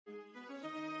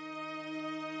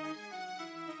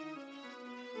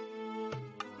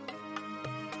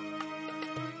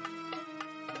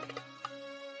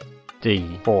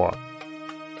d4.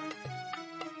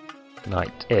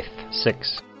 Knight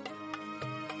f6.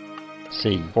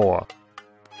 c4.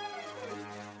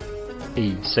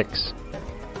 e6.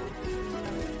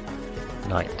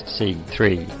 Knight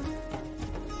c3.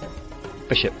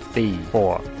 Bishop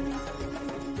b4.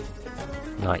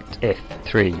 Knight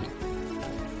f3.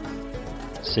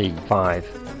 c5.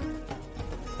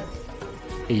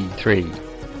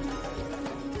 e3.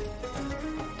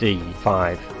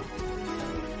 d5.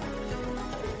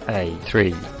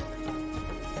 a3.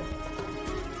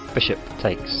 Bishop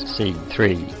takes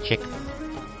c3, check.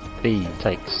 B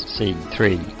takes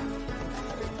c3.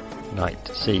 Knight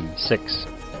c6.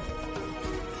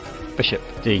 Bishop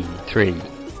d3.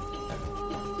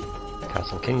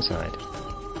 Castle kingside.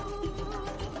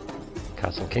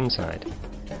 Castle kingside.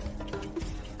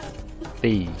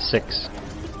 b6.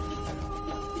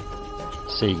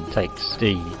 C takes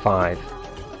d5.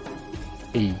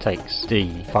 E takes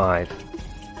d5.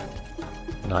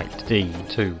 Knight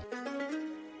d2.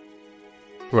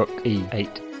 Rook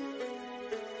e8.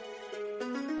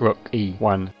 Rook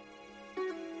e1.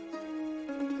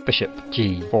 Bishop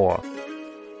g4.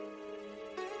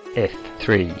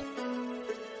 f3.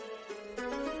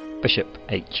 Bishop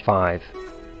h5.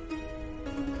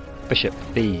 Bishop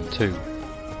b2.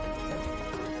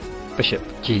 Bishop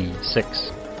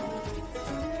g6.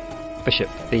 Bishop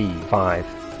b5.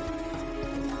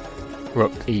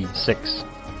 Rook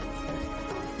e6.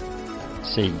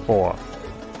 c4.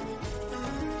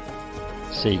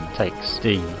 C takes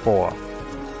d4.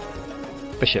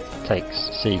 Bishop takes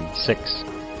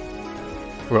c6.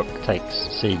 Rook takes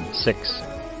c6.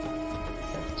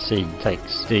 C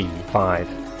takes d5.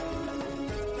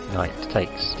 Knight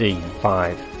takes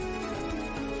d5.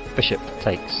 Bishop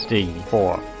takes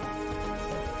d4.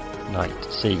 Knight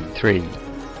c3.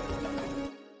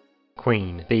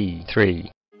 Queen b3.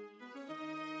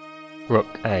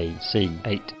 Rook a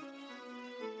c8.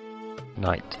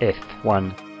 Knight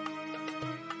f1.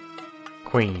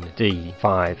 Queen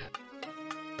d5.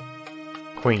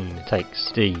 Queen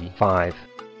takes d5.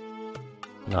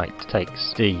 Knight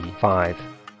takes d5.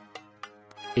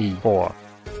 e4.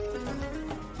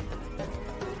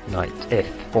 Knight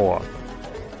f4.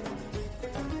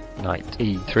 Knight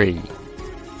e3.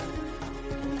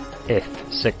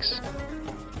 f6.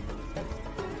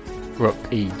 Rook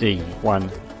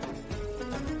ed1.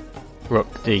 Rook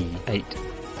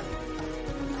d8.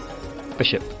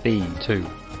 Bishop b2.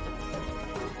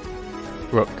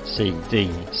 Rook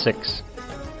cd6.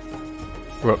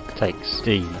 Rook takes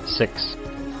d6.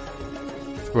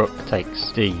 Rook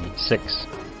takes d6.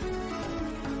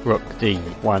 Rook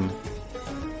d1.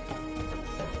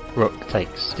 Rook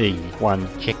takes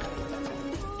d1, check.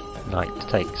 Knight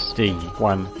takes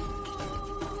d1.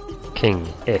 King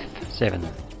f7.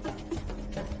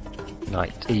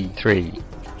 Knight e3.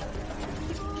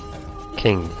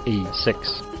 King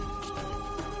e6.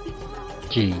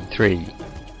 g3.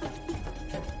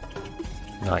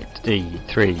 Knight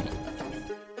d3.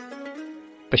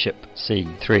 Bishop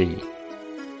c3.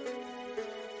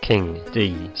 King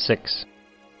d6.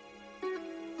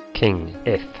 King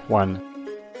f1.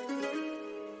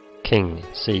 King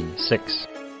c6.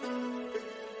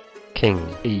 King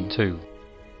e2.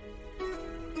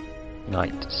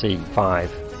 Knight c5.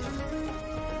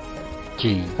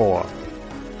 g4.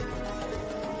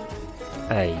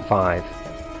 a5.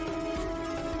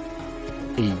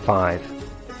 e5.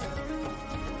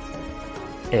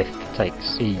 F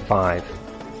takes e5.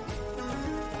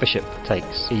 Bishop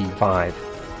takes e5.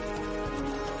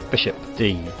 Bishop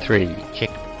d3,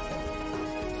 check.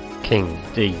 King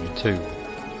d2.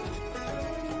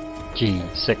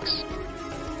 g6.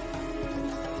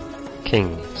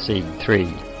 King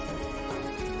c3.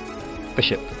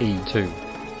 Bishop e2.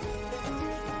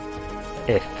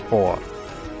 f4.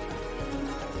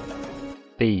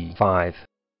 b5.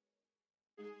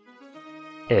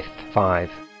 f5.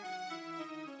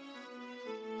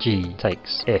 G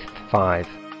takes f5.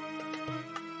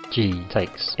 G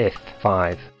takes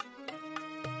f5.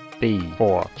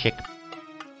 b4, check.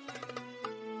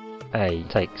 A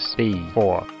takes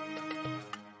b4.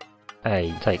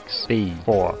 A takes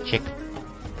b4, check.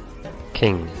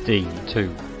 King d2.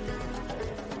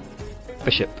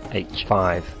 Bishop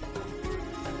h5.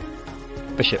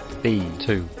 Bishop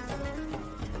b2.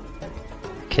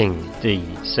 King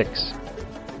d6.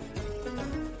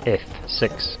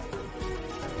 f6.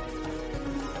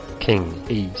 King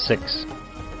e6.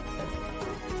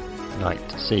 Knight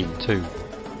c2.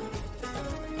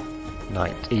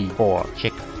 Knight e4,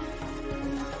 check.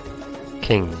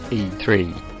 King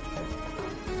e3.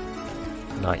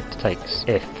 Knight takes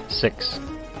f6.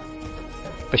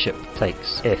 Bishop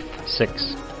takes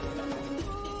f6.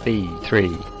 B3.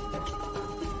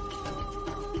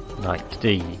 Knight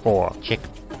D4, check.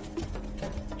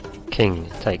 King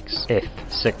takes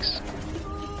F6.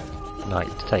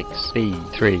 Knight takes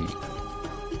B3.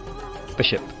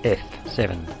 Bishop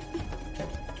F7.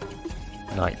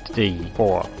 Knight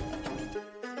D4.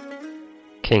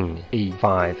 King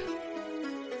E5.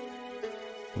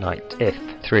 Knight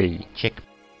F3, check.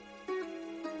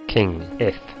 King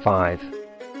F5.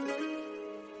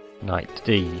 Knight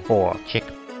D4, check.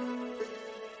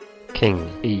 King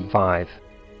E5.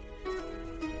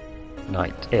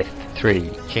 Knight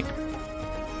F3, check.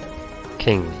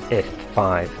 King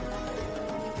F5.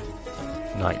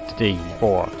 Knight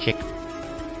D4, check.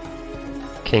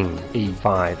 King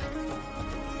E5.